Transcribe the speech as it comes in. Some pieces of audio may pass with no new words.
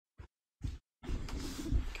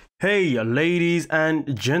Hey, ladies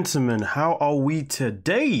and gentlemen, how are we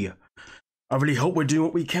today? I really hope we're doing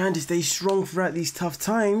what we can to stay strong throughout these tough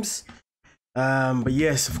times. But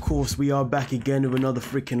yes, of course, we are back again with another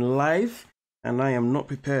freaking live, and I am not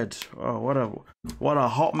prepared. Oh, what a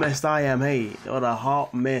hot mess I am. Hey, what a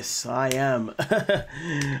hot mess I am.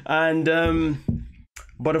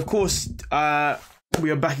 But of course, we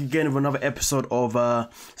are back again with another episode of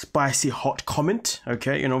Spicy Hot Comment.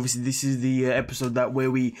 Okay, and obviously this is the episode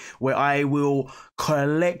where I will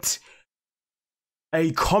collect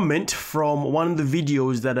a comment from one of the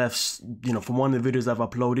videos that I've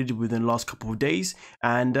uploaded within the last couple of days,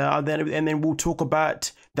 and then we'll talk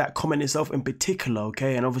about that comment itself in particular.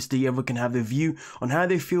 Okay, and obviously everyone can have their view on how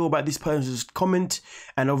they feel about this person's comment,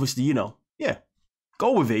 and obviously yeah,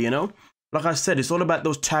 go with it. Like I said, it's all about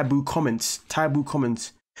those taboo comments. But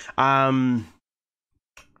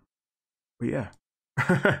yeah.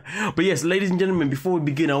 But yes, ladies and gentlemen, before we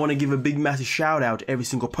begin, I want to give a big massive shout out to every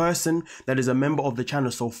single person that is a member of the channel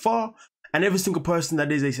so far, and every single person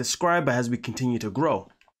that is a subscriber as we continue to grow.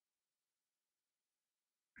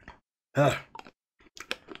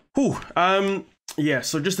 Yeah,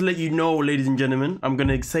 so just to let you know, ladies and gentlemen, I'm going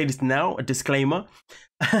to say this now, a disclaimer.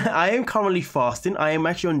 I am currently fasting. I am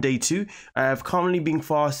actually on day 2. I've currently been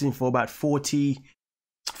fasting for about 40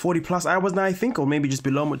 plus hours now, I think, or maybe just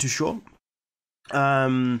below, I'm not too sure.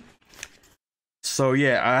 So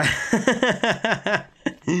yeah,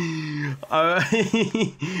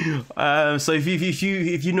 so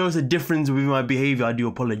if you notice a difference with my behavior, I do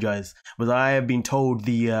apologize, but I have been told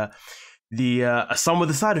some of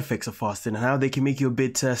the side effects of fasting and how they can make you a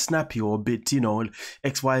bit snappy or a bit,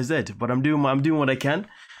 XYZ. But I'm doing what I can.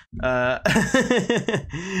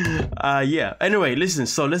 Yeah. Anyway, listen.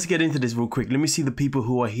 So let's get into this real quick. Let me see the people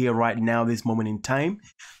who are here right now, this moment in time.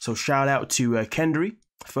 So shout out to Kendry,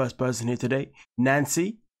 first person here today.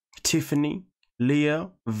 Nancy, Tiffany, Leah,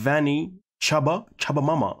 Vanny, Chubba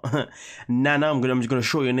Mama, Nana. I'm just gonna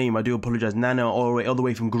show your name. I do apologize. Nana, all the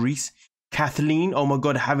way from Greece. Kathleen, oh my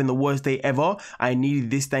god, having the worst day ever. I needed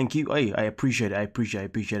this, thank you. Hey, I appreciate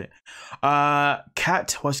it.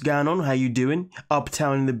 Kat, what's going on? How you doing?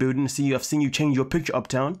 Uptown in the building. I've seen you change your picture,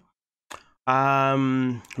 Uptown.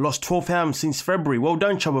 Lost 12 pounds since February. Well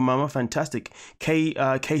done, Chubba Mama, fantastic. K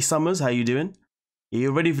Summers, how you doing?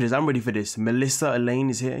 You ready for this? I'm ready for this. Melissa Elaine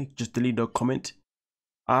is here. Just delete the comment.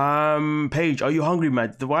 Paige, are you hungry,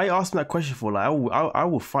 man? Why are you asking that question for? Like, I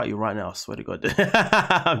will fight you right now. I swear to God.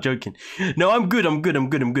 I'm joking. No, I'm good. I'm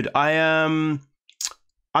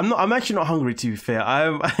actually not hungry, to be fair.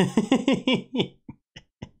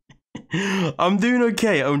 I'm doing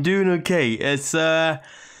okay. It's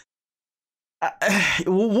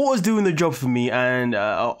water's doing the job for me, and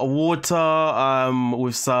a water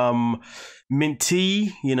with some mint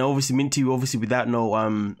tea, obviously mint tea, without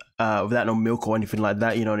no milk or anything like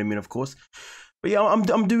that, you know what I mean, of course. But yeah, I'm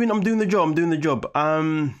doing the job.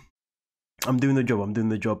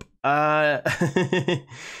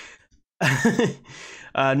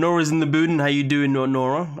 Nora's in the building. How you doing,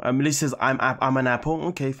 Nora? Melissa says I'm an apple.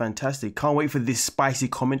 Okay, fantastic. Can't wait for this spicy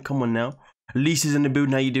comment. Come on now. Lisa's in the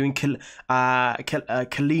building. How you doing?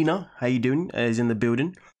 Kalina, how you doing? Is in the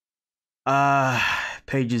building.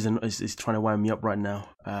 Paige is trying to wind me up right now.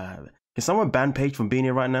 Can someone ban Paige from being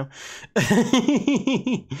here right now?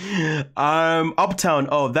 Uptown.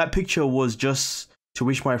 Oh, that picture was just to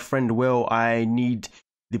wish my friend well. I need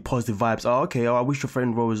the positive vibes. Oh, okay. Oh, I wish your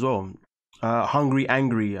friend well as well. Hungry,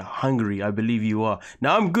 angry, I believe you are. No,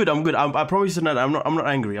 I'm good. I promise you that I'm not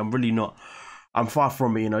angry. I'm really not. I'm far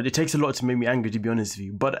from it. It takes a lot to make me angry, to be honest with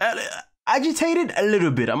you. But agitated a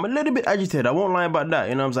little bit. I'm a little bit agitated. I won't lie about that.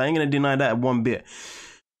 What I'm saying? I ain't gonna deny that one bit.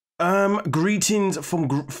 Greetings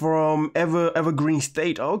from Evergreen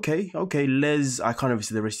State. Okay. Les, I can't ever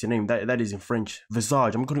see the rest of your name. That is in French.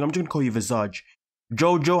 Visage. I'm just gonna call you Visage.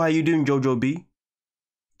 Jojo, how you doing, Jojo B?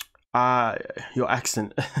 Your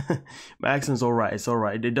accent. My accent's alright. It's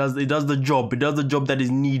alright. It does the job. It does the job that is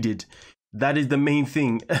needed. That is the main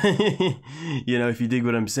thing. If you dig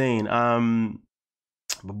what I'm saying.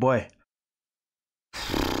 But boy.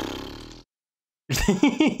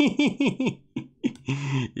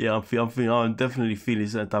 Yeah, I'm definitely feeling a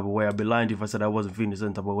certain type of way. I'd be lying to you if I said I wasn't feeling a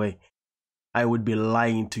certain type of way. I would be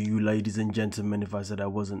lying to you, ladies and gentlemen, if I said I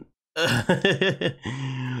wasn't. But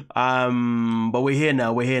we're here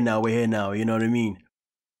now. You know what I mean?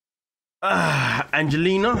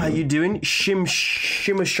 Angelina, how you doing? Shimmer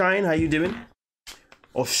Shine, how you doing?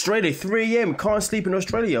 Australia, 3 AM. Can't sleep in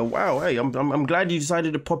Australia. Wow. Hey, I'm glad you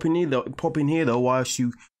decided to pop in here though, whilst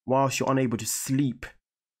you're unable to sleep.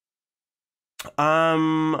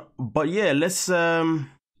 But yeah, let's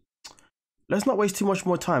let's not waste too much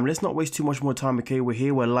more time. Let's not waste too much more time. Okay, we're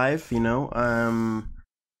here, we're live, you know.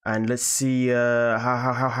 And let's see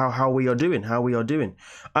how we are doing. How we are doing.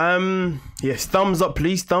 Yes, thumbs up,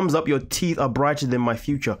 please. Thumbs up. Your teeth are brighter than my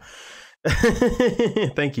future.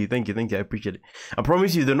 Thank you. I appreciate it. I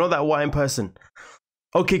promise you, they're not that white in person.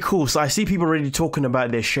 Okay, cool. So I see people already talking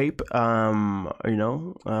about their shape. You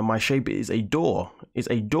know, my shape is a door. It's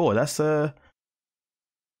a door. That's an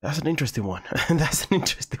interesting one. That's an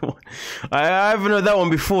interesting one. I haven't heard that one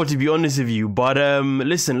before, to be honest with you. But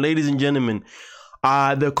listen, ladies and gentlemen,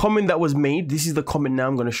 the comment that was made, this is the comment now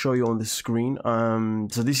I'm going to show you on the screen.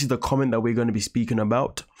 So this is the comment that we're going to be speaking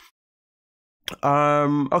about.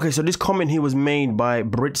 Okay, so this comment here was made by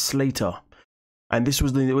Britt Slater. And this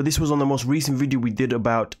was on the most recent video we did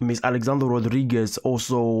about Miss Alexandra Rodriguez,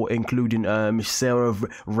 also including Miss Sarah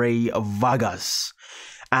Ray Vargas.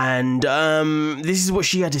 And this is what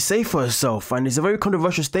she had to say for herself, and it's a very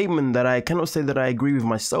controversial statement that I cannot say that I agree with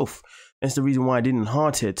myself. That's the reason why I didn't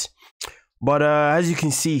heart it. But as you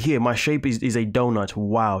can see here, my shape is a donut.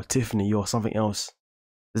 Wow, Tiffany, you're something else.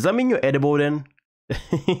 Does that mean you're edible then?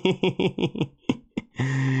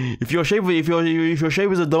 If your shape is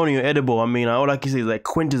a donut, you're edible. I mean, all I can say is like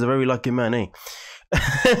Quint is a very lucky man, eh?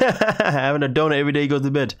 Having a donut every day he goes to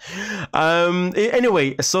bed.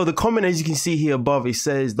 Anyway, so the comment, as you can see here above, it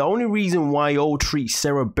says the only reason why y'all treat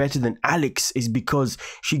Sarah better than Alex is because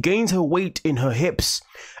she gains her weight in her hips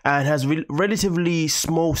and has relatively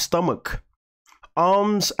small stomach,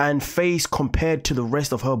 arms and face compared to the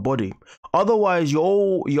rest of her body. Otherwise,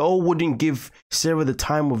 y'all wouldn't give Sarah the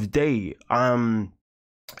time of day.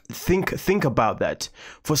 Think about that.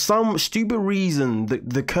 For some stupid reason,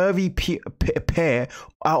 the curvy pear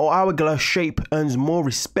or hourglass shape earns more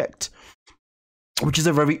respect, which is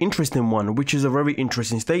a very interesting one, which is a very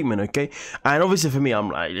interesting statement. Okay, and obviously for me, I'm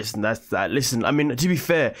like, listen, that's that. Listen, I mean, to be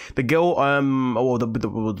fair, the girl, or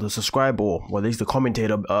the subscriber, or at least the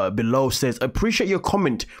commentator below says, appreciate your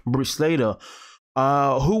comment, Bruce Slater.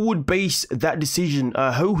 Who would base that decision?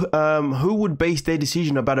 Who would base their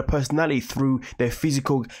decision about a personality through their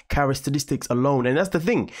physical characteristics alone? And that's the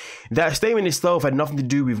thing. That statement itself had nothing to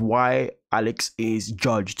do with why Alex is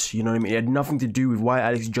judged. You know what I mean? It had nothing to do with why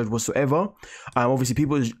Alex is judged whatsoever. Obviously,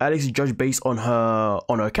 Alex is judged based on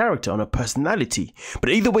her character, on her personality. But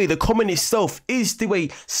either way, the comment itself is still a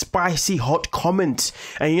spicy hot comment,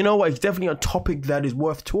 and you know what? It's definitely a topic that is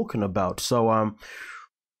worth talking about. So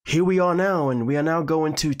here we are now, and we are now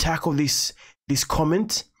going to tackle this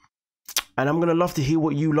comment, and I'm gonna love to hear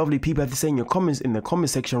what you lovely people have to say in your comments in the comment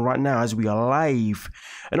section right now as we are live.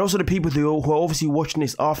 And also the people who are obviously watching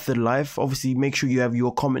this after the live, obviously make sure you have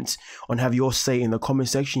your comments and have your say in the comment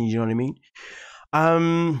section, you know what I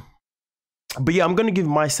mean? But yeah, I'm gonna give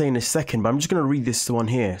my say in a second, but I'm just gonna read this one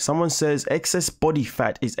here. Someone says excess body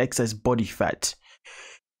fat is excess body fat.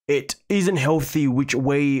 It isn't healthy whichever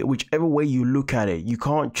way you look at it. You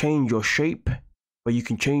can't change your shape, but you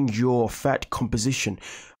can change your fat composition.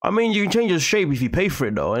 I mean, you can change your shape if you pay for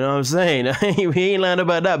it, though. You know what I'm saying? We ain't lying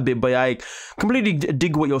about that bit, but I completely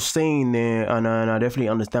dig what you're saying there, and I definitely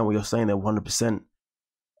understand what you're saying there 100%.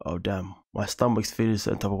 Oh, damn. My stomach's feeling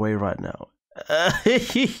some type of way right now.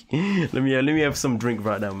 let me have some drink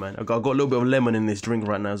right now, man. I got a little bit of lemon in this drink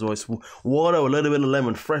right now as well. It's water, a little bit of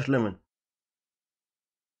lemon, fresh lemon.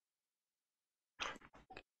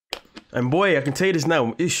 And boy, I can tell you this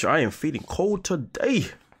now, I am feeling cold today.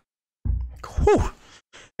 Whew.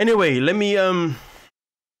 Anyway, let me hey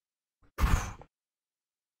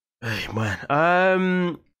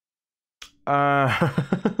man.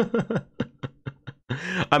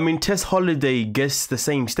 I mean, Tess Holiday gets the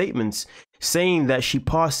same statements, saying that she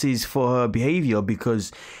passes for her behavior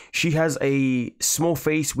because she has a small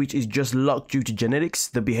face, which is just luck due to genetics.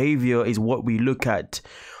 The behavior is what we look at.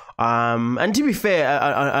 And to be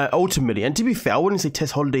fair, ultimately, and to be fair, I wouldn't say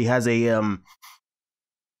Tess Holiday has a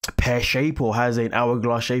pear shape or has an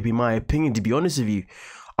hourglass shape, in my opinion, to be honest with you.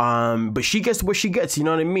 But she gets what she gets, you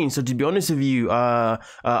know what I mean? So to be honest with you, I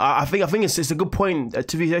think it's a good point,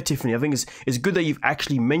 to be fair, Tiffany. I think it's good that you've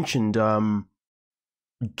actually mentioned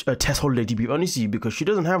Tess Holiday, to be honest with you, because she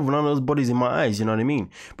doesn't have one of those bodies in my eyes, you know what I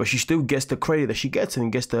mean? But she still gets the credit that she gets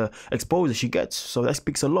and gets the exposure she gets. So that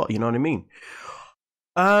speaks a lot, you know what I mean?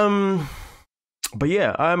 But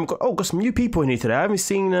yeah, got some new people in here today. I haven't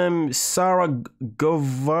seen Sarah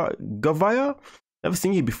Govaya. Never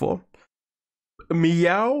seen you before.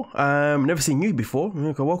 Meow, never seen you before.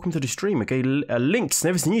 Okay, welcome to the stream. Okay, Links,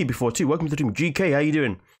 never seen you before too. Welcome to the stream. GK, how you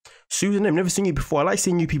doing? Susan, I've never seen you before. I like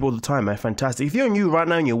seeing new people all the time, man. Fantastic. If you're new right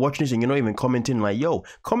now and you're watching this and you're not even commenting, like, yo,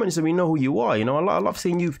 comment so we know who you are. You know, I love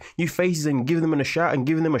seeing new faces and giving them a shout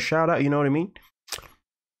out. You know what I mean?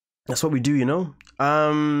 That's what we do, you know.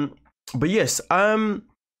 But yes, I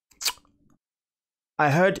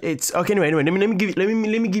heard it's okay. Anyway, let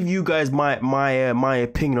me give you guys my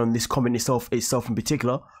opinion on this comment itself in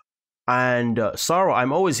particular. And Sarah,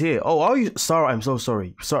 I'm always here. Oh, are you Sarah? I'm so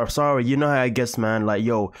sorry. Sarah, you know how I guess, man. Like,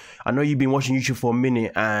 yo, I know you've been watching YouTube for a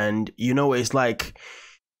minute, and you know it's like,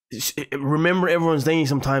 remember everyone's name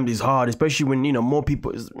sometimes is hard, especially when, you know, more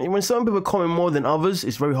people, when some people comment more than others,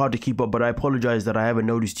 it's very hard to keep up. But I apologize that I haven't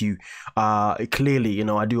noticed you clearly, you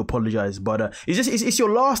know. I do apologize, but it's your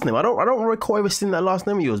last name. I don't recall ever seeing that last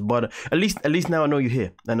name of yours, but at least now I know you're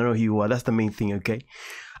here and I know who you are. That's the main thing. Okay.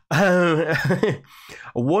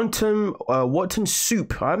 Wonton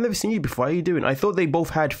Soup. I've never seen you before. How you doing? I thought they both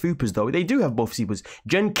had fupas though. They do have both fupas.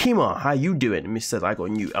 Jen Kima, how you doing? Miss says I got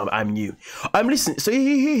new. I'm new. Listen. So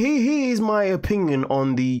here is my opinion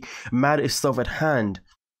on the matter itself at hand.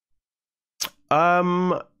 I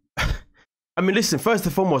mean, listen. First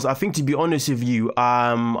and foremost, I think to be honest with you,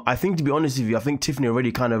 I think Tiffany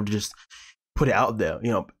already kind of just put it out there.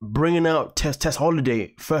 You know, bringing out Tess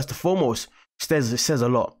Holiday first and foremost says a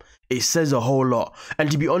lot. It says a whole lot.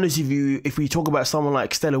 And to be honest with you, if we talk about someone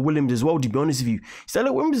like Stella Williams as well, to be honest with you,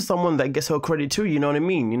 Stella Williams is someone that gets her credit too, you know what I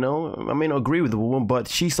mean? You know, I may not agree with the woman, but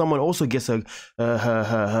she's someone also gets her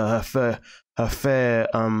fair,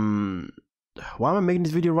 why am I making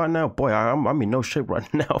this video right now? Boy, I'm in no shape right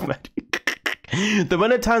now, man. The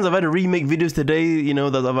amount of times I've had to remake videos today, you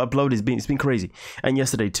know, that I've uploaded, it's been crazy. And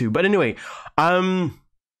yesterday too. But anyway,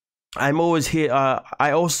 I'm always here.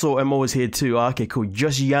 I also am always here too. Okay, cool.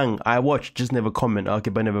 Just young. I watch, just never comment. Okay,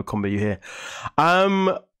 but never comment. You here?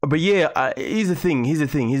 But yeah. Here's the thing.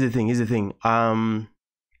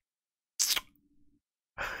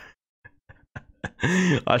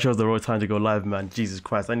 I chose the wrong time to go live, man. Jesus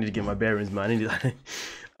Christ! I need to get my bearings, man.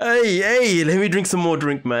 Hey, let me drink some more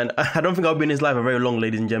drink, man. I don't think I'll be in this live for very long,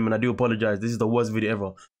 ladies and gentlemen. I do apologize. This is the worst video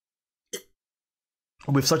ever.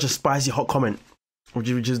 With such a spicy hot comment. Which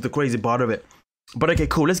is the crazy part of it. But okay,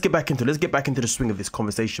 cool. Let's get back into the swing of this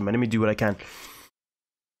conversation, man. Let me do what I can.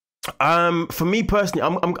 For me personally,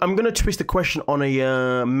 I'm gonna twist the question on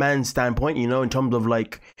a man's standpoint, you know, in terms of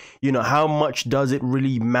like, you know, how much does it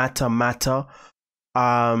really matter? Boy,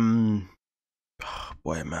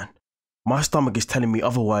 man, my stomach is telling me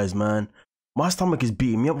otherwise, man. My stomach is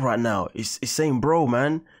beating me up right now. It's saying, bro,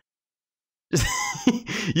 man.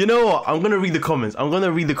 You know what? I'm gonna read the comments.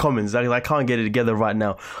 I can't get it together right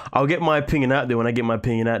now. I'll get my opinion out there when I get my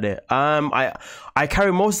opinion out there. I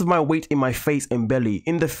carry most of my weight in my face and belly.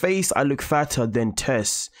 In the face, I look fatter than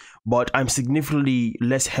Tess, but I'm significantly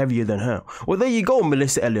less heavier than her. Well, there you go,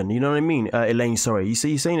 Melissa Ellen. You know what I mean? Elaine, sorry.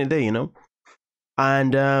 You're saying it there, you know.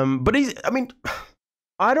 And but I mean,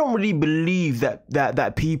 I don't really believe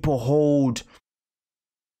that people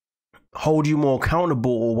hold you more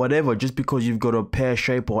accountable or whatever just because you've got a pear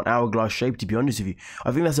shape or an hourglass shape, to be honest with you.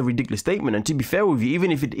 I think that's a ridiculous statement. And to be fair with you,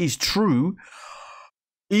 even if it is true,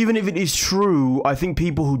 I think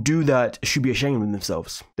people who do that should be ashamed of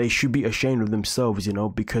themselves. They should be ashamed of themselves, you know,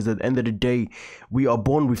 because at the end of the day, we are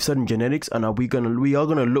born with certain genetics, and we are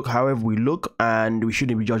gonna look however we look, and we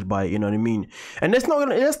shouldn't be judged by it, you know what I mean? And let's not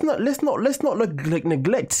neglect.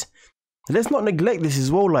 Let's not neglect this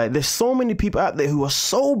as well. Like, there's so many people out there who are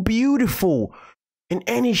so beautiful in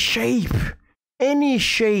any shape,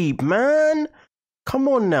 man. Come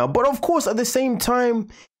on now. But of course, at the same time,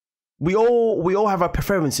 we all have our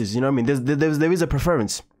preferences. You know what I mean? There is a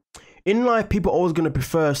preference in life. People are always going to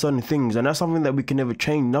prefer certain things, and that's something that we can never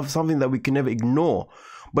change. That's something that we can never ignore.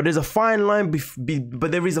 But there's a fine line.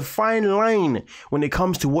 But there is a fine line when it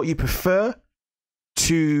comes to what you prefer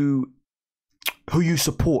to who you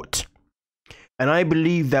support. And I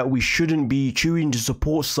believe that we shouldn't be choosing to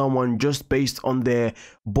support someone just based on their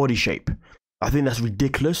body shape. I think that's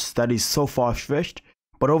ridiculous. That is so far-fetched.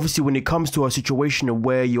 But obviously, when it comes to a situation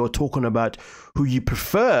where you're talking about who you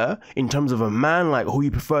prefer in terms of a man, like who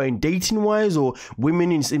you prefer in dating wise, or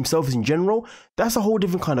women in themselves in general, that's a whole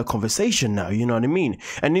different kind of conversation now, you know what I mean?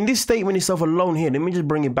 And in this statement itself alone here, let me just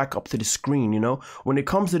bring it back up to the screen, you know? When it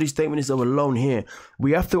comes to this statement itself alone here,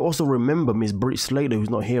 we have to also remember Miss Brit Slater,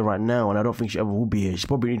 who's not here right now, and I don't think she ever will be here. She's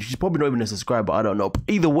probably not even a subscriber, I don't know. But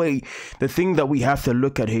either way, the thing that we have to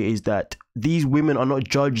look at here is that these women are not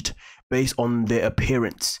judged based on their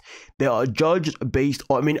appearance. They are judged based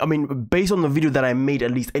on, I mean, based on the video that I made,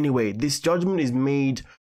 at least anyway, this judgment is made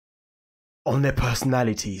on their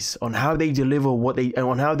personalities, on how they deliver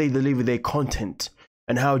on how they deliver their content,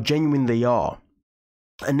 and how genuine they are.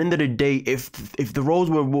 And at the end of the day, if the roles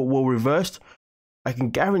were reversed, I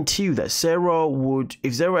can guarantee you that Sarah would,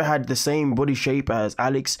 if Sarah had the same body shape as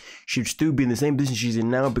Alex, she'd still be in the same position she's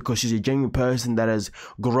in now, because she's a genuine person that has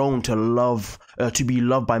grown to love, to be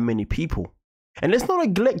loved by many people. And let's not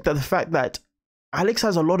neglect the fact that Alex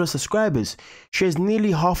has a lot of subscribers. She has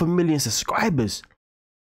nearly 500,000 subscribers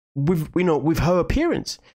with her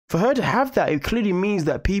appearance. For her to have that, it clearly means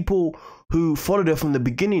that people who followed her from the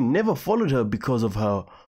beginning never followed her because of her,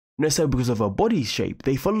 necessarily because of her body shape.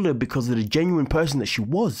 They followed her because of the genuine person that she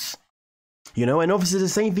was. You know, and obviously the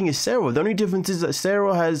same thing as Sarah. The only difference is that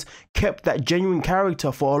Sarah has kept that genuine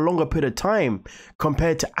character for a longer period of time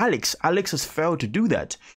compared to Alex. Alex has failed to do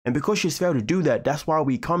that. And because she's failed to do that, that's why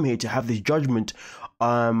we come here to have this judgment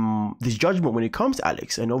when it comes to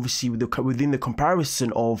Alex. And obviously within the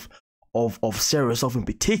comparison of Sarah herself in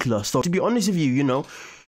particular. So to be honest with you, you know,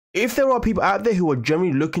 if there are people out there who are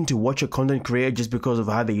generally looking to watch a content creator just because of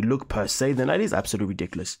how they look per se, then that is absolutely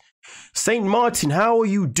ridiculous. Saint Martin, how are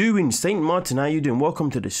you doing? Saint Martin, how are you doing? Welcome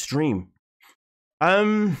to the stream.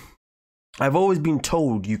 I've always been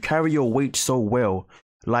told you carry your weight so well.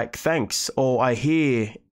 Like, thanks. All I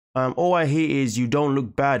hear is you don't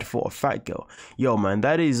look bad for a fat girl. Yo, man,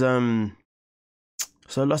 that is so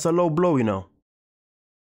that's a low blow, you know.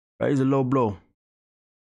 That is a low blow.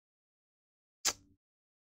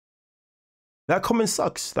 That comment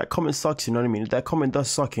sucks. That comment sucks, you know what I mean? That comment does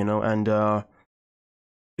suck, you know, and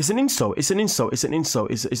it's an insult. It's an insult. It's an insult.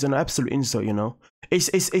 It's an absolute insult, you know.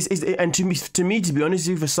 And to me, to be honest with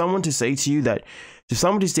you, for someone to say to you that,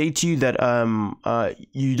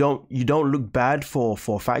 you don't look bad for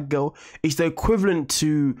a fat girl, it's the equivalent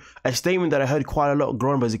to a statement that I heard quite a lot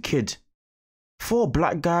growing up as a kid. For a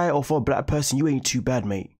black guy or for a black person, you ain't too bad,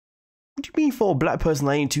 mate. What do you mean for a black person,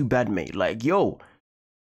 I ain't too bad, mate? Like, yo,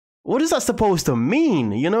 what is that supposed to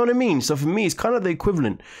mean? You know what I mean? So for me, it's kind of the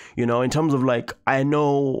equivalent, you know, in terms of like, I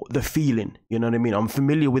know the feeling, you know what I mean? I'm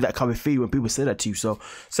familiar with that kind of feeling when people say that to you. So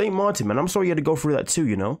Saint Martin, man, I'm sorry you had to go through that too,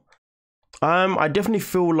 you know? I definitely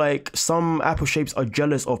feel like some apple shapes are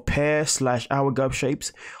jealous of Pear / Hourglass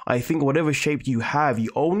shapes. I think whatever shape you have,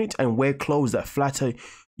 you own it and wear clothes that flatter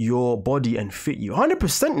your body and fit you.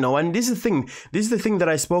 100% no. And this is the thing that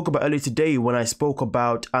I spoke about earlier today when I spoke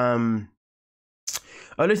about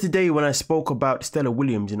Stella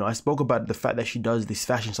Williams. You know, I spoke about the fact that she does this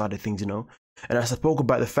fashion side of things, you know, and I spoke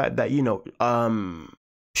about the fact that, you know,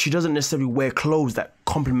 she doesn't necessarily wear clothes that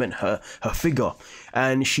complement her figure,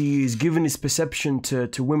 and she is giving this perception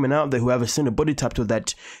to women out there who have a similar body type to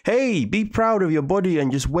that, hey, be proud of your body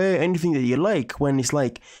and just wear anything that you like, when it's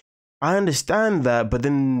like, I understand that, but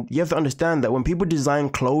then you have to understand that when people design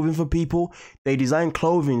clothing for people, they design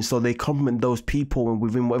clothing so they complement those people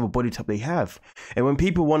within whatever body type they have. And when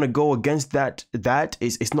people want to go against that,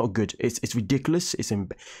 it's not good. It's ridiculous. It's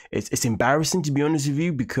embarrassing, to be honest with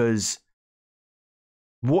you, because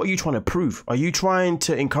what are you trying to prove? Are you trying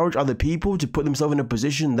to encourage other people to put themselves in a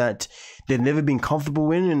position that they've never been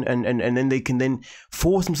comfortable in, and then they can then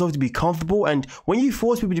force themselves to be comfortable? And when you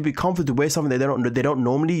force people to be comfortable to wear something that they don't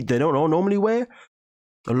normally wear,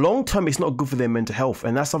 long term, it's not good for their mental health.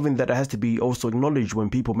 And that's something that has to be also acknowledged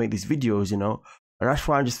when people make these videos, you know. And that's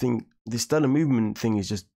why I just think this stellar movement thing is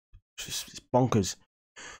just bonkers.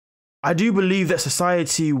 I do believe that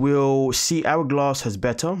society will see Hourglass as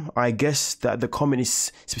better. I guess that the comment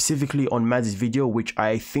is specifically on Mads' video, which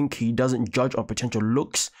I think he doesn't judge on potential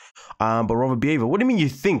looks, but rather behavior. What do you mean you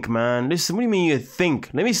think, man? Listen, what do you mean you think?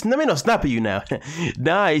 Let me not snap at you now.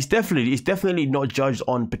 Nah, it's definitely not judged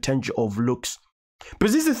on potential of looks. But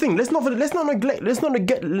this is the thing. Let's not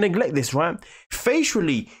neglect this, right?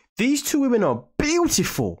 Facially, these two women are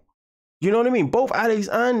beautiful. You know what I mean? Both Alex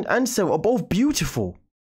and Sarah are both beautiful.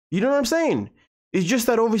 You know what I'm saying? It's just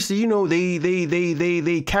that obviously, you know,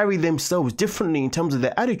 they carry themselves differently in terms of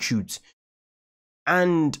their attitudes.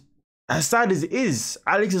 And as sad as it is,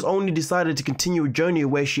 Alex has only decided to continue a journey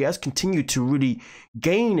where she has continued to really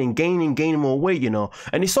gain more weight, you know.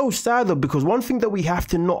 And it's so sad though, because one thing that we have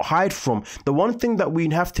to not hide from, the one thing that we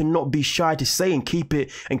have to not be shy to say and keeping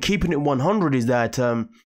it 100 is that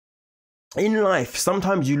in life,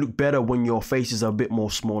 sometimes you look better when your face is a bit more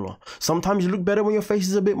smaller. Sometimes you look better when your face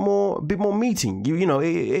is a bit more meaty. You know,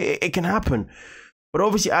 it can happen. But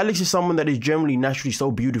obviously, Alex is someone that is generally naturally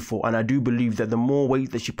so beautiful, and I do believe that the more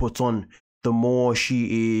weight that she puts on, the more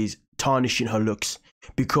she is tarnishing her looks.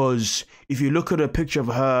 Because if you look at a picture of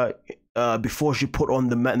her before she put on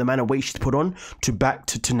the amount of weight she's put on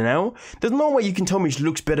to now, there's no way you can tell me she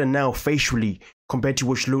looks better now facially compared to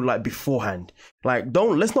what she looked like beforehand. Like,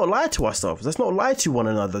 let's not lie to ourselves. Let's not lie to one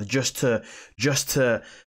another just to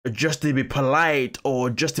just to be polite or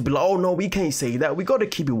just to be like, oh no, we can't say that. We got to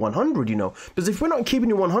keep it 100, you know, because if we're not keeping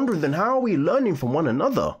it 100, then how are we learning from one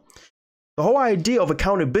another? The whole idea of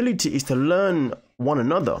accountability is to learn one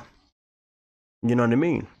another. You know what I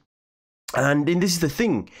mean? And then this is the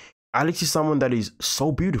thing. Alex is someone that is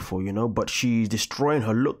so beautiful, you know, but she's destroying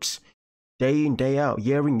her looks day in, day out,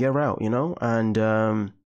 year in, year out, you know,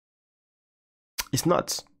 and it's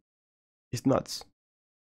nuts. It's nuts.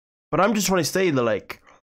 But I'm just trying to say that, like,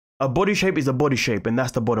 a body shape is a body shape, and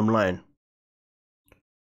that's the bottom line.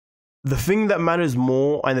 The thing that matters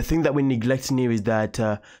more, and the thing that we're neglecting here, is that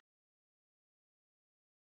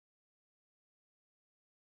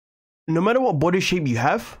no matter what body shape you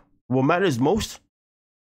have, what matters most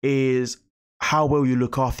is how well you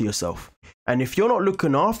look after yourself. And if you're not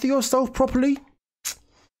looking after yourself properly,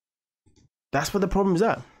 that's where the problem is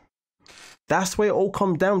at. That's where it all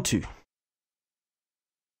comes down to.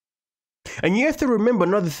 And you have to remember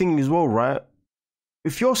another thing as well, right?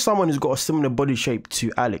 If you're someone who's got a similar body shape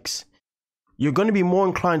to Alex, you're going to be more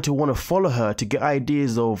inclined to want to follow her to get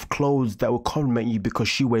ideas of clothes that will compliment you because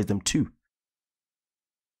she wears them too.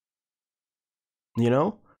 You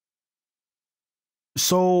know?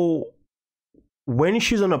 So when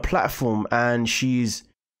she's on a platform and she's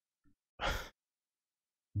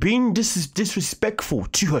being disrespectful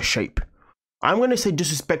to her shape, I'm going to say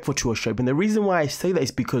disrespectful to her shape. And the reason why I say that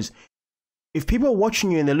is because if people are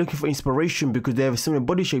watching you and they're looking for inspiration because they have a similar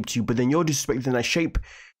body shape to you, but then you're disrespecting that shape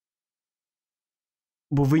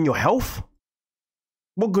within your health,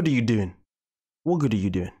 what good are you doing? What good are you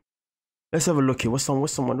doing? Let's have a look here. What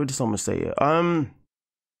did someone say here?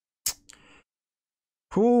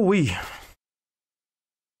 Ooh-wee.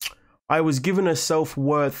 I was given a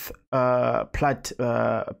self-worth pamphlet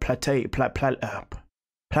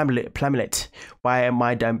by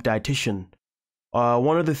my dietitian.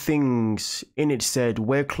 One of the things in it said,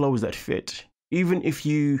 wear clothes that fit. Even if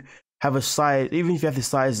you have to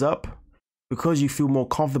size up, because you feel more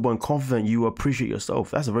comfortable and confident, you appreciate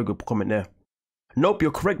yourself. That's a very good comment there. Nope,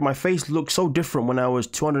 you're correct. My face looked so different when I was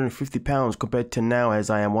 250 pounds compared to now as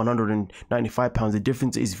I am 195 pounds. The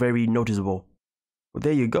difference is very noticeable. Well,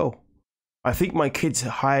 there you go. I think my kids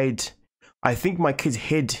hid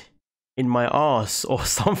in my ass or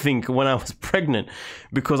something when I was pregnant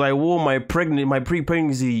because I wore my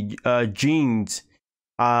pre-pregnancy jeans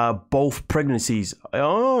both pregnancies.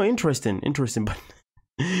 Oh, interesting. But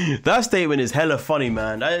that statement is hella funny,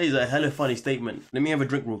 man. That is a hella funny statement. Let me have a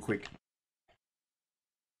drink real quick.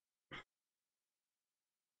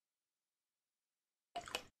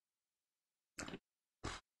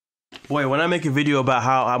 Boy, when I make a video about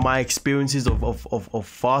how my experiences of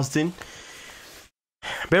fasting,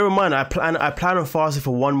 bear in mind I plan on fasting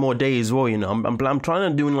for one more day as well, you know. I'm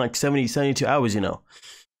trying to do in like 72 hours, you know.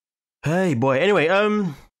 Hey boy. Anyway,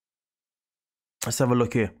 let's have a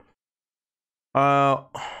look here.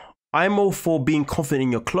 I'm all for being confident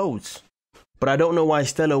in your clothes, but I don't know why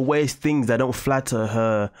Stella wears things that don't flatter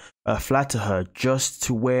her just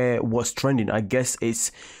to wear what's trending. I guess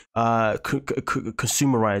it's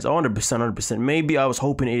consumerized. 100%. Maybe I was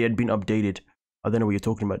hoping it had been updated. I don't know what you're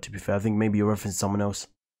talking about, to be fair. I think maybe you're referencing someone else.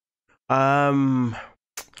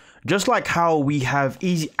 Just like how we have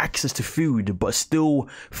easy access to food but still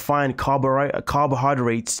find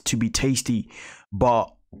carbohydrates to be tasty,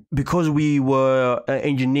 but because we were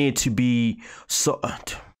engineered to be so,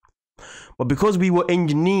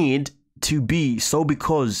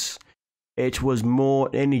 because it was more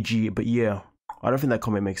energy. But yeah, I don't think that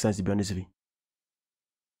comment makes sense, to be honest with you.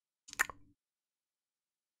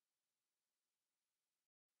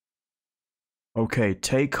 Okay,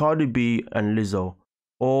 take Cardi B and Lizzo,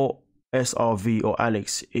 or SRV or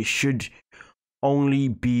Alex. It should only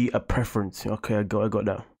be a preference. Okay, I got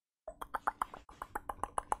that.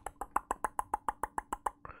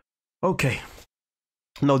 Okay.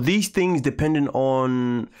 Now these things, depending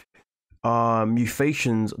on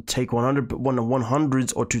mutations, take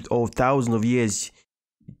hundreds or thousands of years.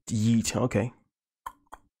 Yeet. Okay.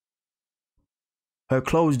 Her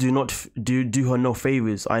clothes do not do her no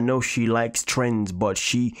favors. I know she likes trends, but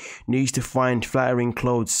she needs to find flattering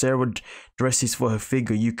clothes. Sarah dresses for her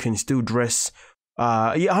figure. You can still dress.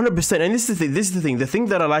 Yeah, 100%. And this is the thing. The thing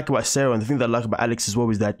that I like about Sarah and the thing that I like about Alex as well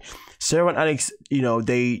is that Sarah and Alex, you know,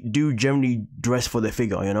 they do generally dress for their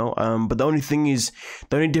figure, you know. But the only difference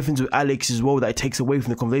with Alex as well that it takes away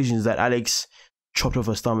from the conversation is that Alex chopped off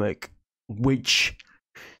her stomach, which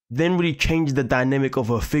then really changed the dynamic of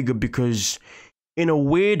her figure, because in a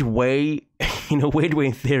weird way,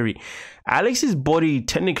 in theory, Alex's body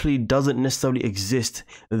technically doesn't necessarily exist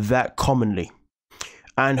that commonly.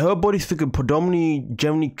 And her body figure predominantly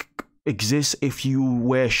generally exist if you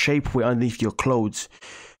wear shapewear underneath your clothes.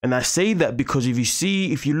 And I say that because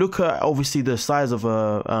if you look at obviously the size of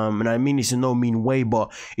a, and I mean this in no mean way,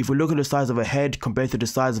 but if we look at the size of a head compared to the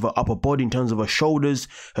size of her upper body in terms of her shoulders,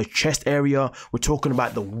 her chest area, we're talking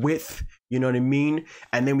about the width, you know what I mean?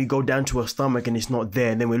 And then we go down to her stomach and it's not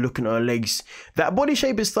there. And then we're looking at her legs. That body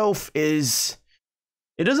shape itself it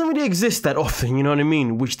doesn't really exist that often, you know what I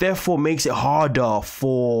mean? Which therefore makes it harder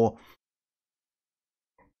for,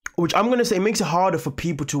 which I'm going to say makes it harder for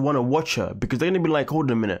people to want to watch her, because they're going to be like,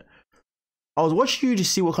 hold on a minute. I was watching you to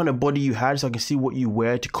see what kind of body you had so I can see what you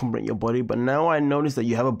wear to compliment your body. But now I notice that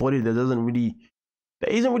you have a body that isn't really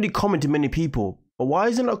common to many people. But why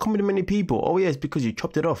isn't it common to many people? Oh yeah, it's because you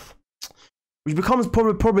chopped it off. Which becomes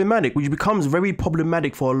problematic, which becomes very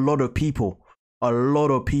problematic for a lot of people. A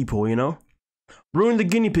lot of people, you know? Ruin the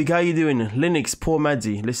guinea pig, how you doing? Linux, poor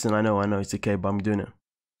Madsy. Listen, I know, it's okay, but I'm doing it.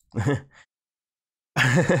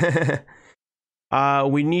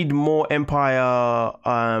 We need more Empire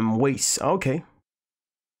weights. Okay.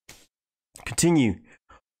 Continue.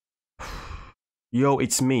 Yo,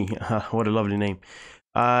 it's me. What a lovely name.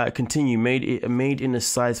 Continue. Made in a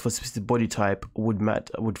size for specific body type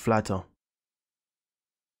would flatter.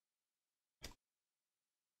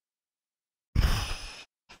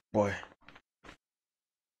 Boy.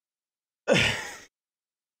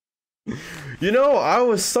 You know, I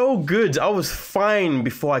was so good. I was fine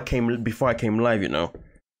before I came live, you know.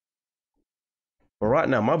 But right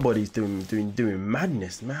now my body's doing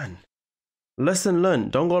madness, man. Lesson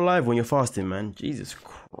learned. Don't go live when you're fasting, man. Jesus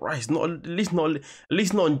Christ. At least not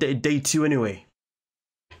on day 2 anyway.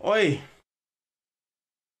 Oi.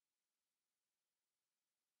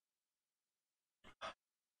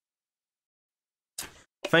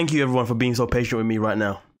 Thank you everyone for being so patient with me right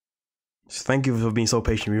now. Thank you for being so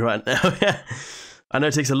patient with me right now. I know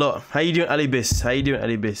it takes a lot. How you doing, Alibis? How you doing,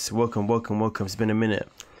 Alibis? Welcome. It's been a minute.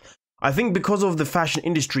 I think because of the fashion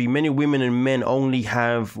industry, many women and men only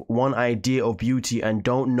have one idea of beauty and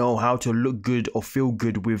don't know how to look good or feel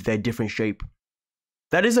good with their different shape.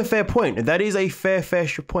 That is a fair point. That is a fair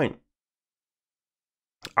point.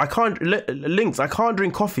 I can't links. I can't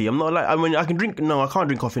drink coffee. I'm not like, I mean, I can drink. No, I can't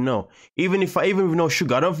drink coffee. No, even with no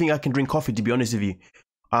sugar, I don't think I can drink coffee, to be honest with you.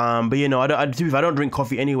 But you know, I don't drink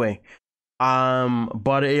coffee anyway.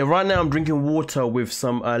 But right now I'm drinking water with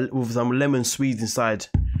some lemon squeezed inside.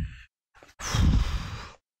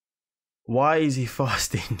 Why is he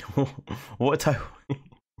fasting? What type?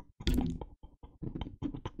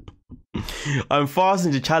 I'm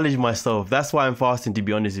fasting to challenge myself. That's why I'm fasting, to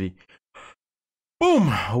be honest with you.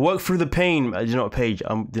 Boom! Work through the pain. You know what, Paige?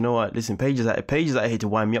 You know what? Listen, Paige is out here to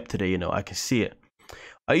wind me up today. You know, I can see it.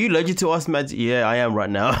 Are you allergic to us, Mads? Yeah, I am right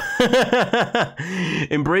now.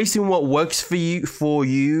 Embracing what works for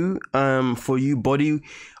you, body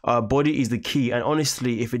is the key. And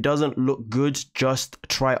honestly, if it doesn't look good, just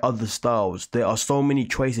try other styles. There are so many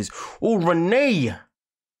choices. Oh, Renee,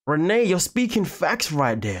 you're speaking facts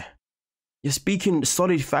right there. You're speaking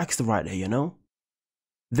solid facts right there, you know?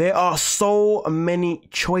 There are so many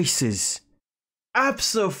choices.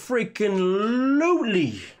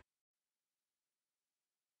 Abso-freaking-lutely.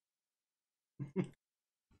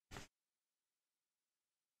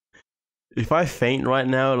 If I faint right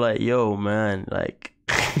now, like, yo, man, like,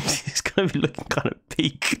 it's gonna be looking kind of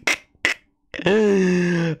peak.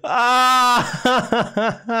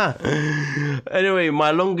 Anyway,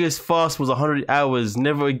 my longest fast was 100 hours.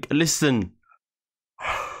 Never listen.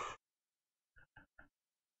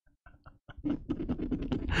 I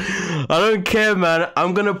don't care, man.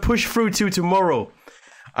 I'm gonna push through to tomorrow.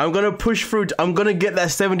 I'm gonna push through. I'm gonna get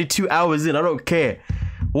that 72 hours in. I don't care.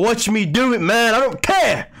 Watch me do it, man. I don't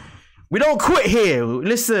care. We don't quit here.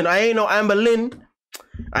 Listen, I ain't no Amber Lynn.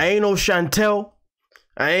 I ain't no Chantel.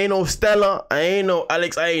 I ain't no Stella. I ain't no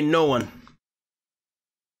Alex. I ain't no one.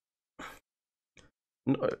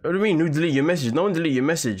 What do you mean? Who delete your message? No one delete your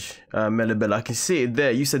message, Melabella. I can see it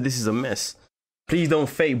there. You said this is a mess. Please don't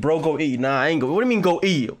fake, bro. Go eat. Nah, I ain't go. What do you mean go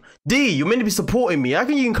eat? D, you're meant to be supporting me. How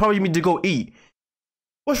can you encourage me to go eat?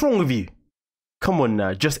 What's wrong with you? Come on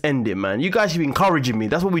now, just end it, man. You guys should be encouraging me.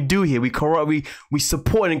 That's what we do here. We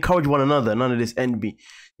support and encourage one another. None of this end me.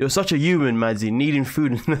 You're such a human, Madsy, needing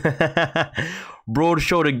food. Broad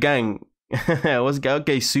shoulder gang. What's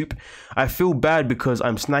okay, soup? I feel bad because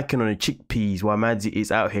I'm snacking on the chickpeas while Madsy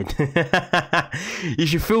is out here. You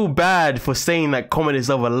should feel bad for saying that comment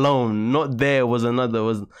itself alone. Not there was another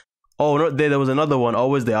oh, not there. There was another one. Oh,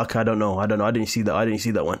 was there? Okay, I don't know. I didn't see that. I didn't see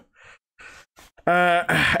that one.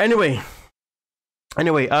 Anyway,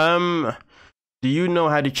 do you know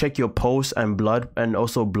how to check your pulse and blood and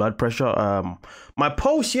also blood pressure? My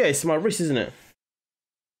pulse, yeah, it's my wrist, isn't it?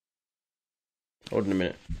 Hold on a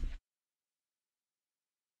minute.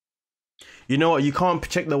 You know what? You can't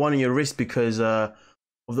check the one on your wrist because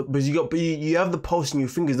because you have the pulse in your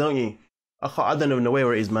fingers, don't you? I don't even know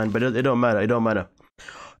where it is, man. But it don't matter. It don't matter.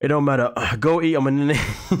 It don't matter. Go eat. I'm gonna.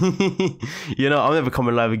 You know, I'm never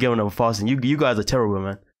coming live again when I'm fasting. You guys are terrible,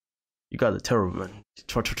 man. You guys are terrible, man.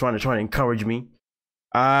 Trying to encourage me.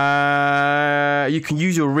 You can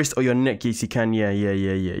use your wrist or your neck. Yes, you can. Yeah.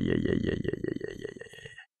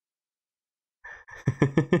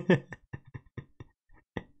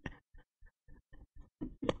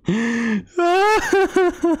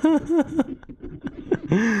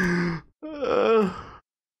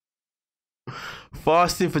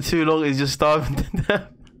 Fasting for too long is just starving to death.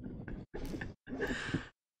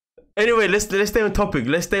 Anyway, let's stay on topic.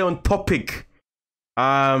 Let's stay on topic.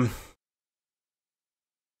 Don't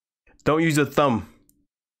use your thumb.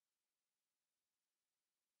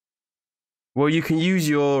 Well, you can use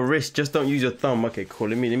your wrist, just don't use your thumb. Okay, cool.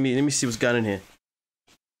 Let me see what's going on here.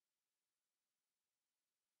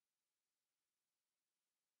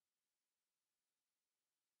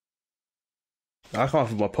 I can't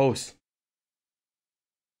feel my pulse.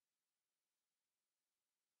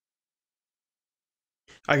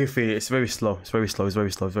 I can feel it. It's very slow. It's very slow. It's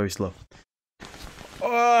very slow. It's very slow.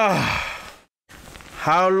 How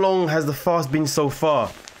long has the fast been so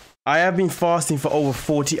far? I have been fasting for over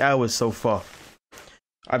 40 hours so far.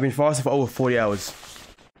 I've been fasting for over 40 hours.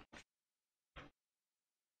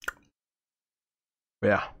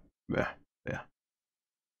 Yeah.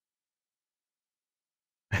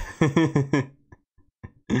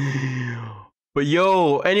 But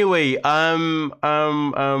yo, anyway, what's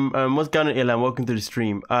going on, Ilan? Welcome to the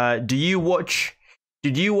stream. Did you watch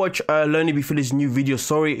Learn to Be Fearless new video?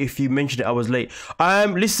 Sorry if you mentioned it, I was late.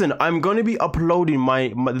 Listen, I'm gonna be uploading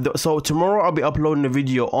so tomorrow I'll be uploading a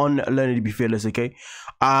video on Learn to Be Fearless, okay?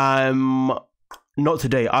 Not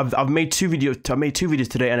today. I've made two videos. I made two videos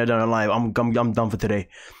today and I done a live. I'm done for today.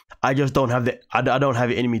 I just don't have I don't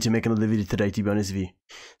have it in me to make another video today, to be honest with you.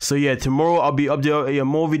 So yeah, tomorrow I'll be up there. Yeah,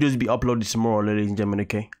 more videos will be uploaded tomorrow, ladies and gentlemen.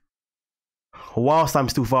 Okay. Whilst I'm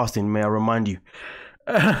still fasting, may I remind you.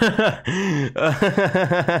 You're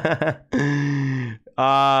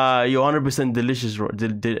 100% delicious,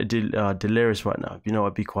 delirious right now. You know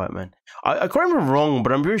what? Be quiet, man. I can't remember wrong,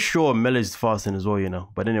 but I'm very sure Mel is fasting as well. You know.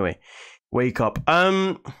 But anyway, wake up.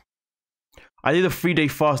 I did a 3-day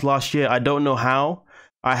fast last year. I don't know how.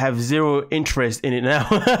 I have zero interest in it now.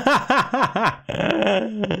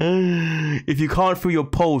 If you can't feel your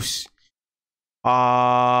pulse,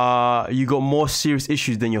 you got more serious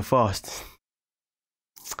issues than your fast.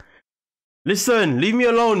 Listen, leave me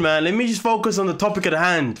alone, man. Let me just focus on the topic at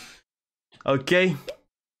hand. Okay?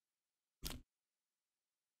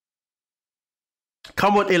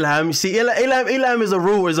 Come on, Ilham. See, Ilham is a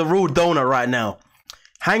rule donor right now.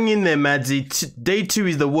 Hang in there, Madzie. Day 2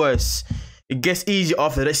 is the worst. It gets easier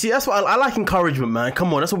after that. See, that's what I like encouragement, man.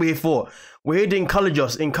 Come on, that's what we're here for. We're here to encourage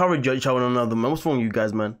each other one another, man. What's wrong with you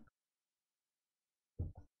guys, man?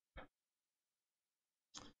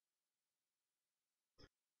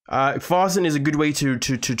 Fasting is a good way to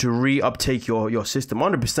re-uptake your system,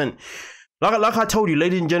 100%. Like I told you,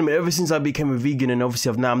 ladies and gentlemen, ever since I became a vegan, and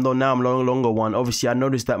obviously I'm no longer one. Obviously, I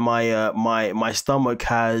noticed that my stomach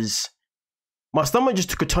just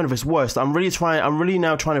took a turn of its worst. I'm really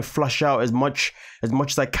now trying to flush out as much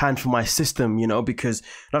as I can for my system, you know, because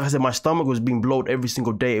like I said, my stomach was being bloated every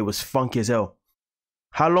single day. It was funky as hell.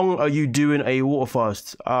 How long are you doing a water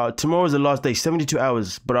fast? Tomorrow's the last day, 72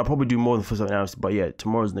 hours, but I'll probably do more than 47 hours. But yeah,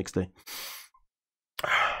 tomorrow's the next day.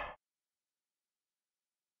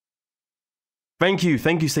 Thank you,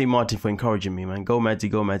 St. Martin, for encouraging me, man. Go Madzie,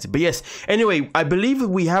 go Madzie. But yes, anyway, I believe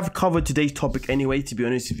we have covered today's topic anyway, to be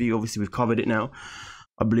honest with you. Obviously, we've covered it now.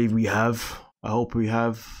 I believe we have. I hope we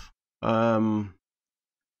have. But I'm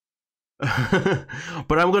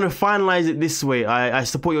going to finalize it this way. I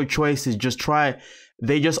support your choices. Just try.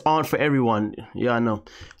 They just aren't for everyone. Yeah, I know.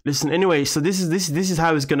 Listen, anyway, so this is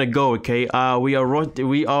how it's going to go, okay? We are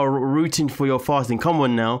rooting for your fasting. Come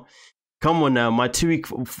on now. Come on now, my 2-week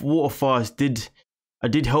water fast did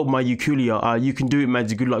help my ukulele. You can do it,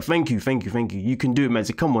 Madzie. Good luck. Thank you. You can do it,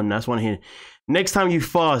 Madzie. Come on now, that's one here. Next time you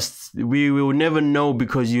fast, we will never know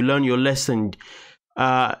because you learn your lesson.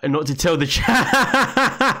 Not to tell the chat.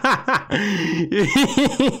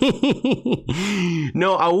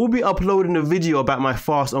 No, I will be uploading a video about my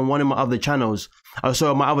fast on one of my other channels.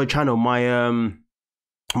 So my other channel, my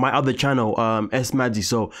other channel, Madzie.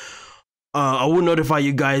 So. I will notify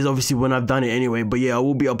you guys obviously when I've done it anyway, but yeah, I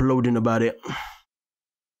will be uploading about it.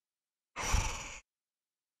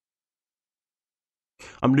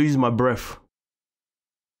 I'm losing my breath.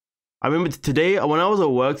 I remember today when I was at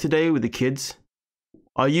work today with the kids.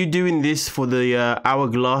 Are you doing this for the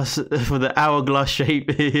hourglass for the hourglass shape?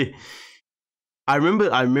 I remember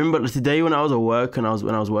today when I was at work and I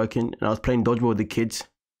was working and I was playing dodgeball with the kids.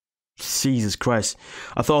 Jesus Christ.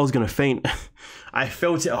 I thought I was gonna faint. I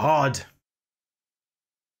felt it hard.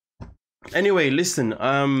 Anyway, listen,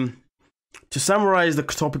 to summarize the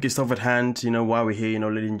topic itself at hand, you know, why we're here, you know,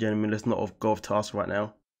 ladies and gentlemen, let's not go off task right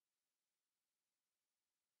now.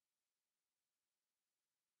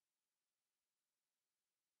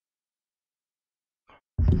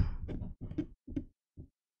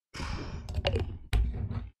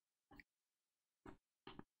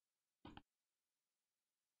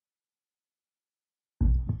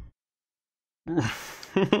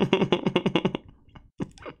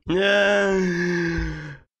 Yeah.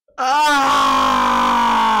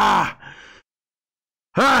 Ah!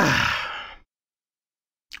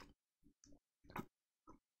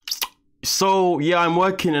 So yeah, I'm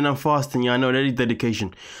working and I'm fasting. Yeah, I know that is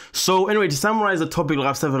dedication. So anyway, to summarize the topic, like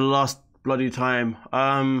I've said for the last bloody time,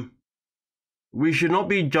 we should not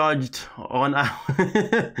be judged on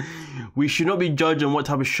we should not be judged on what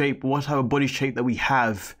type of shape, what type of body shape that we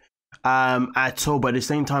have at all. But at the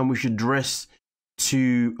same time, we should dress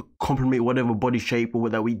to complement whatever body shape or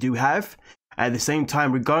that we do have. At the same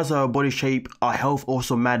time, regardless of our body shape, our health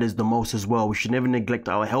also matters the most as well. We should never neglect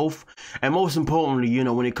our health. And most importantly, you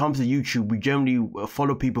know, when it comes to YouTube, we generally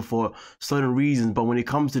follow people for certain reasons. But when it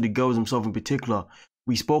comes to the girls themselves in particular,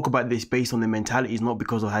 we spoke about this based on their mentalities, not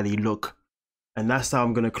because of how they look. And that's how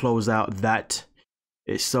I'm going to close out that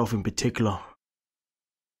itself in particular.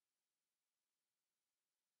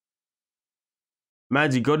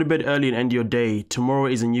 Maddie, go to bed early and end your day. Tomorrow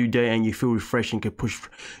is a new day and you feel refreshed and can push.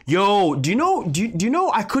 Yo, do you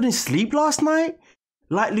know I couldn't sleep last night?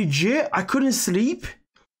 Like legit, I couldn't sleep.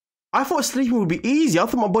 I thought sleeping would be easy. I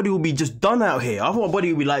thought my body would be just done out here. I thought my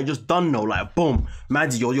body would be like just done now, like boom,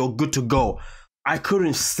 Maddie, you're good to go. I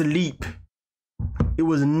couldn't sleep. It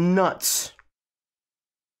was nuts.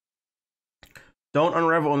 Don't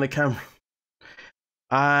unravel on the camera.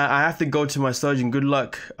 I have to go to my surgeon. Good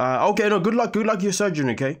luck. Okay, no, good luck. Good luck to your surgeon,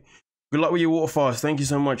 okay? Good luck with your water fast. Thank you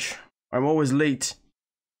so much. I'm always late.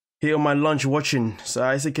 Here on my lunch watching. So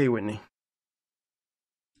it's okay, Whitney.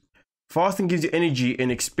 Fasting gives you energy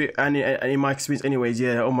and in my experience anyways,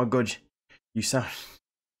 yeah. Oh my god. You sound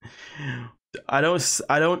I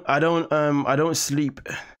don't sleep.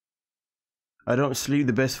 I don't sleep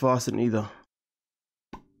the best fasting either.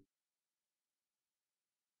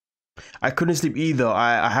 I couldn't sleep either.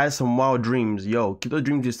 I had some wild dreams. Yo, keep those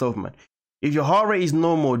dreams to yourself, man. If your heart rate is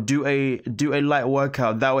normal, do a light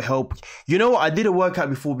workout. That will help. You know what? I did a workout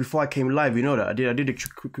before I came live. You know that I did a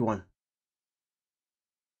quick one.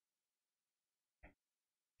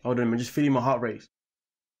 Hold on, I'm just feeling my heart rate.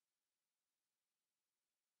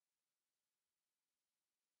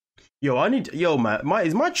 Yo, man,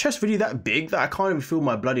 is my chest really that big that I can't even feel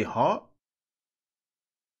my bloody heart?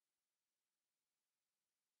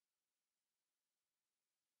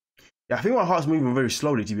 Yeah, I think my heart's moving very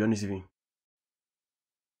slowly, to be honest with you.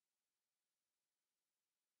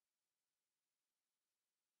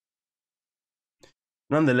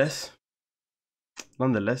 Nonetheless.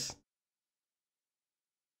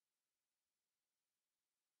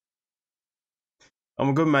 I'm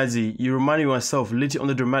a good Madzie. You remind me of myself, legit on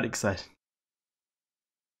the dramatic side.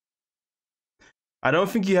 I don't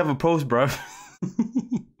think you have a post, bro.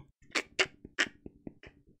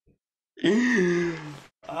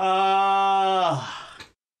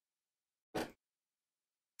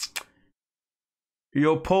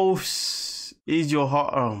 Your post is your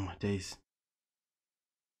heart. Oh my days.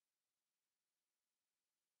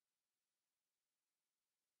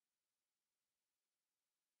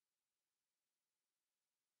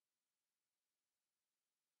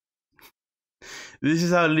 This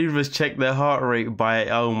is how Libras check their heart rate by,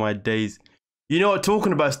 oh my days. You know what,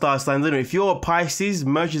 talking about star signs, anyway, if you're a Pisces,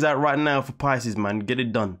 merch is out right now for Pisces, man. Get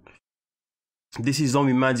it done. This is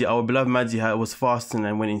Zombie Madzie, our beloved Madzie, how it was fasting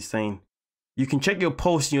and went insane. You can check your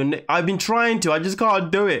pulse in your neck. I've been trying to, I just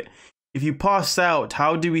can't do it. If you pass out,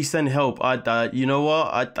 how do we send help? You know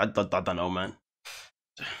what? I don't know, man.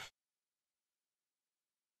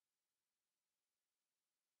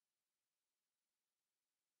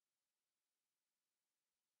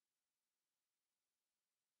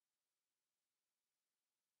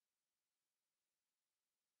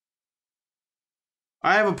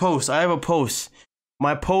 I have a post.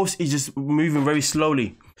 My post is just moving very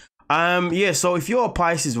slowly. Yeah, so if you're a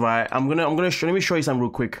Pisces, right, let me show you something real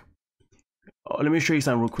quick. Let me show you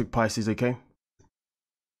something real quick, Pisces, okay?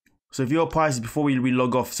 So if you're a Pisces, before we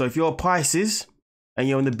log off, so if you're a Pisces, and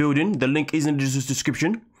you're in the building, the link is in the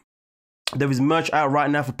description. There is merch out right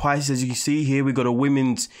now for Pisces. As you can see here, we got a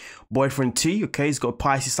women's boyfriend tee. Okay, it's got a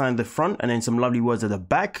Pisces sign at the front and then some lovely words at the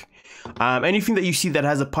back. Anything that you see that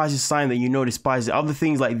has a Pisces sign that you know is Pisces. Other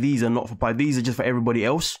things like these are not for Pisces. These are just for everybody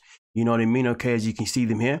else. You know what I mean? Okay, as you can see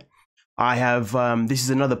them here. I have, this is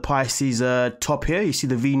another Pisces top here. You see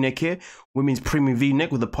the V-neck here. Women's premium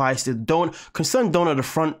V-neck with the Pisces concerned donut at the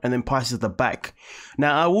front and then Pisces at the back.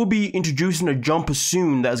 Now, I will be introducing a jumper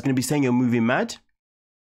soon that is going to be saying you're moving mad.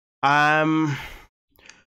 I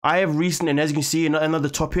have recently, and as you can see, another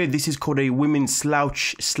top here. This is called a women's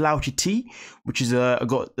slouchy tee, which is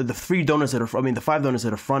got the 3 donuts at the front. I mean, the 5 donuts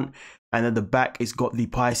at the front, and at the back, it's got the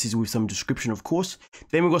Pisces with some description, of course.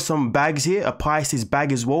 Then we've got some bags here, a Pisces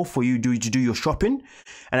bag as well for you to do your shopping.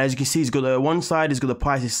 And as you can see, it's got one side, it's got the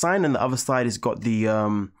Pisces sign, and the other side has got the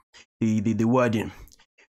wording.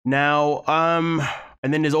 Now,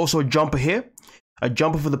 and then there's also a jumper here. A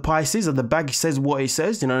jumper for the Pisces. At the back, it says what it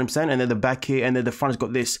says, you know what I'm saying? And then the back here, and then the front has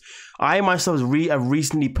got this. I myself have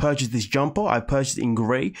recently purchased this jumper. I purchased it in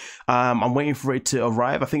grey. I'm waiting for it to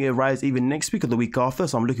arrive. I think it arrives even next week or the week after.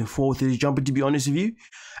 So I'm looking forward to this jumper, to be honest with you.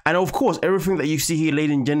 And of course, everything that you see here,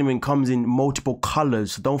 ladies and gentlemen, comes in multiple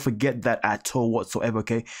colors. So don't forget that at all whatsoever,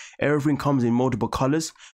 okay? Everything comes in multiple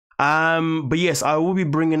colors. But yes, I will be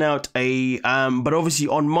bringing out a, but obviously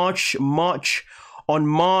on March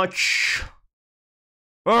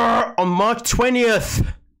 20th,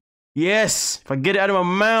 yes, if I get it out of my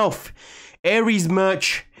mouth, Aries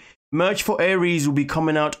merch for Aries will be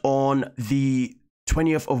coming out on the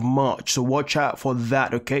 20th of March, so watch out for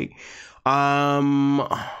that, okay?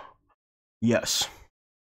 Yes.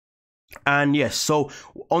 And yes, so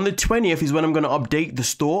on the 20th is when I'm going to update the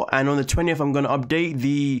store, and on the 20th I'm going to update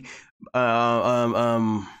the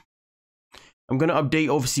I'm going to update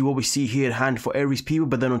obviously what we see here at hand for Aries people,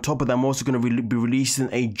 but then on top of that I'm also going to be releasing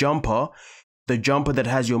a jumper, the jumper that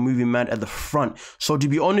has your moving mat at the front. So to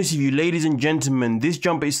be honest with you, ladies and gentlemen, this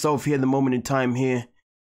jumper itself here at the moment in time here,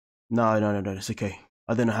 no, it's okay.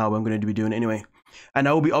 I don't know how I'm going to be doing it anyway. And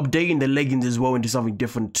I will be updating the leggings as well into something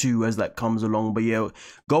different too as that comes along. But yeah,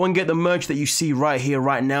 go and get the merch that you see right here,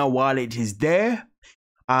 right now, while it is there.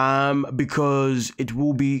 Because it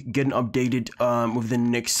will be getting updated within the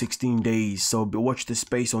next 16 days. So watch the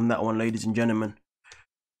space on that one, ladies and gentlemen.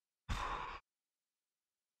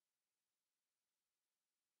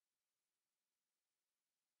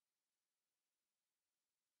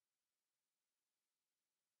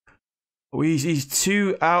 He's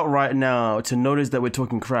too out right now to notice that we're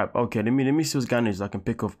talking crap. Okay, let me see what's going on. I can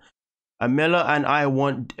pick off. Amela and I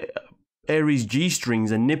want Aries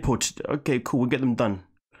G-strings and nipple. Okay, cool. We'll get them done.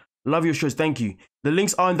 Love your shows, thank you. The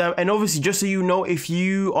links are in there, and obviously, just so you know, if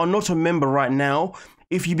you are not a member right now,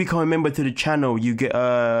 if you become a member to the channel, you get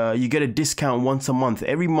a discount once a month.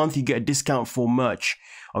 Every month you get a discount for merch.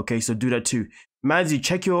 Okay, so do that too. Madzi,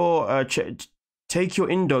 check your take your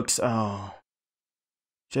index. Oh,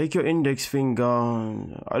 check your index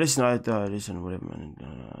finger. Listen, whatever, man.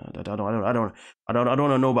 I don't want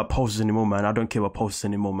to know about posters anymore, man. I don't care about posters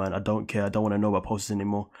anymore, man. I don't care. I don't want to know about posters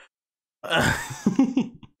anymore.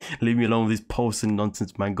 Leave me alone with this posting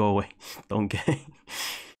nonsense, man. Go away. Don't care.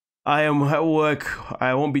 I am at work.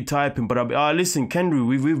 I won't be typing, but I'll be. Listen, Kendru,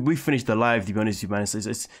 we finished the live. To be honest with you, man,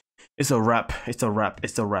 it's a wrap. It's a wrap.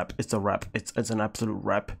 It's a wrap. It's a wrap. It's an absolute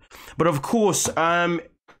wrap. But of course,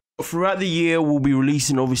 throughout the year, we'll be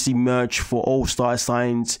releasing obviously merch for all star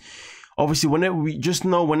signs. Obviously,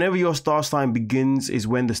 whenever your star sign begins is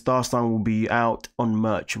when the star sign will be out on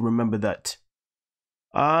merch. Remember that.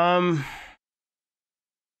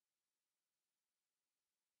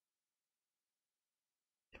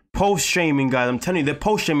 Post shaming, guys. I'm telling you, they're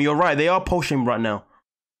post shaming. You're right. They are post shaming right now.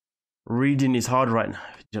 Reading is hard right now.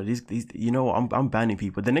 You know, I'm banning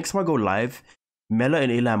people. The next time I go live, Mela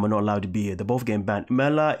and Ilham are not allowed to be here. They're both getting banned.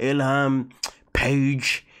 Mela, Ilham,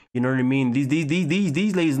 Paige. You know what I mean? These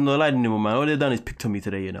ladies are not allowed anymore, man. All they've done is picked on me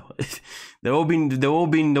today. You know, they're all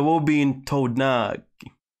being told nah.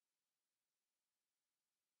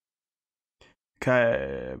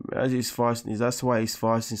 Okay, as he's fasting, that's why he's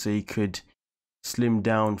fasting, so he could slim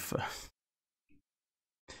down. For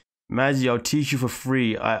Maggie, I'll teach you for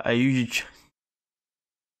free. I usually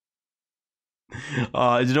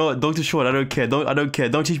you know what, Dr. Short, I don't care. I don't care.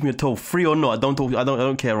 Don't teach me at all. Free or not, I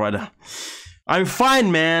don't care right now. I'm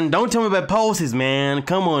fine, man. Don't tell me about pulses, man.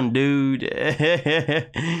 Come on, dude.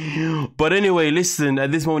 But anyway, listen,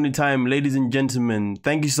 at this moment in time, ladies and gentlemen,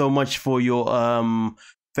 thank you so much for your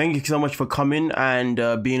thank you so much for coming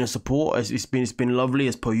and being a support. It's been lovely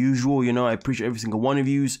as per usual. You know, I appreciate every single one of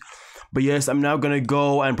yous. But yes, I'm now gonna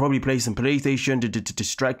go and probably play some PlayStation to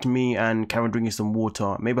distract me and carry on drinking some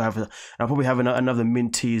water. Maybe I'll probably have another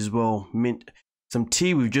mint tea as well. Some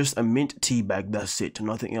tea with just a mint tea bag. That's it,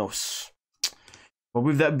 nothing else. But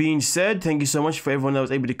with that being said, thank you so much for everyone that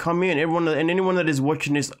was able to come in. Anyone that is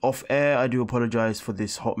watching this off air, I do apologize for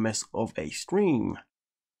this hot mess of a stream.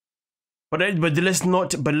 But let's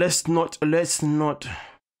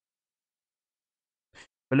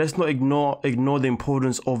not ignore the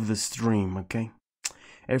importance of the stream, okay?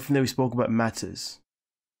 Everything that we spoke about matters.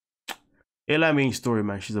 Eli means story,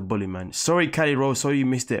 man. She's a bully, man. Sorry, Callie Rose. Sorry you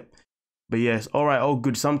missed it. But yes, all right, all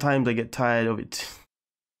good. Sometimes I get tired of it.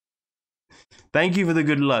 Thank you for the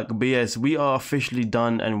good luck. But yes, we are officially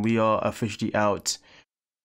done and we are officially out.